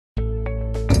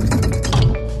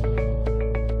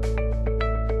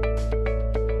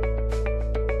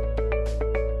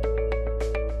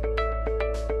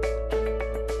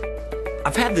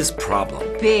I've had this problem.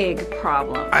 Big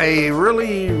problem. I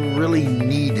really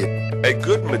needed a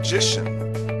good magician.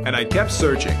 And I kept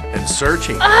searching. and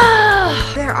searching.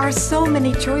 There are so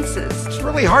many choices. It's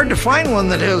really hard to find one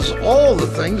that has all the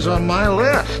things on my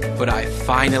list. But I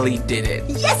finally did it.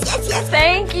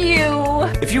 Thank you.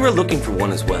 If you were looking for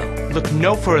one as well, Look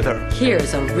no further.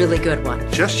 Here's a really good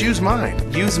one. Just use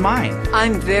mine. Use mine.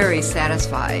 I'm very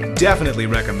satisfied. Definitely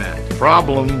recommend.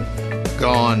 Problem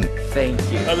gone. Thank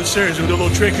you. Another series. We'll do a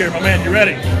little trick here, my man. You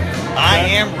ready? I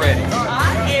am ready.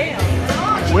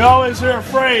 We always hear a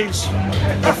phrase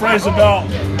about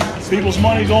people's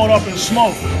money going up in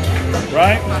smoke,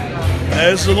 right?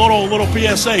 And this is a little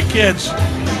PSA, kids,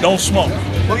 don't smoke.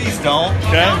 Please don't.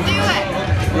 Okay? Don't do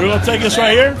it. We're gonna take this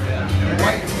right here.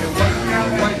 What?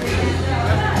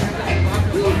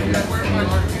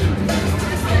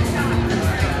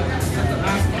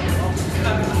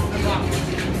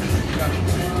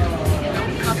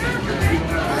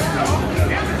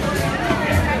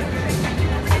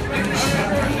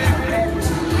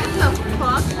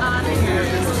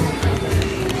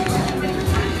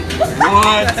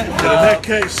 And in that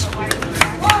case,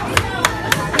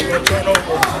 you're gonna turn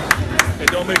over and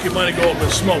don't make your money go up in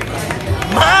smoke.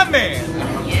 My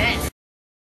man.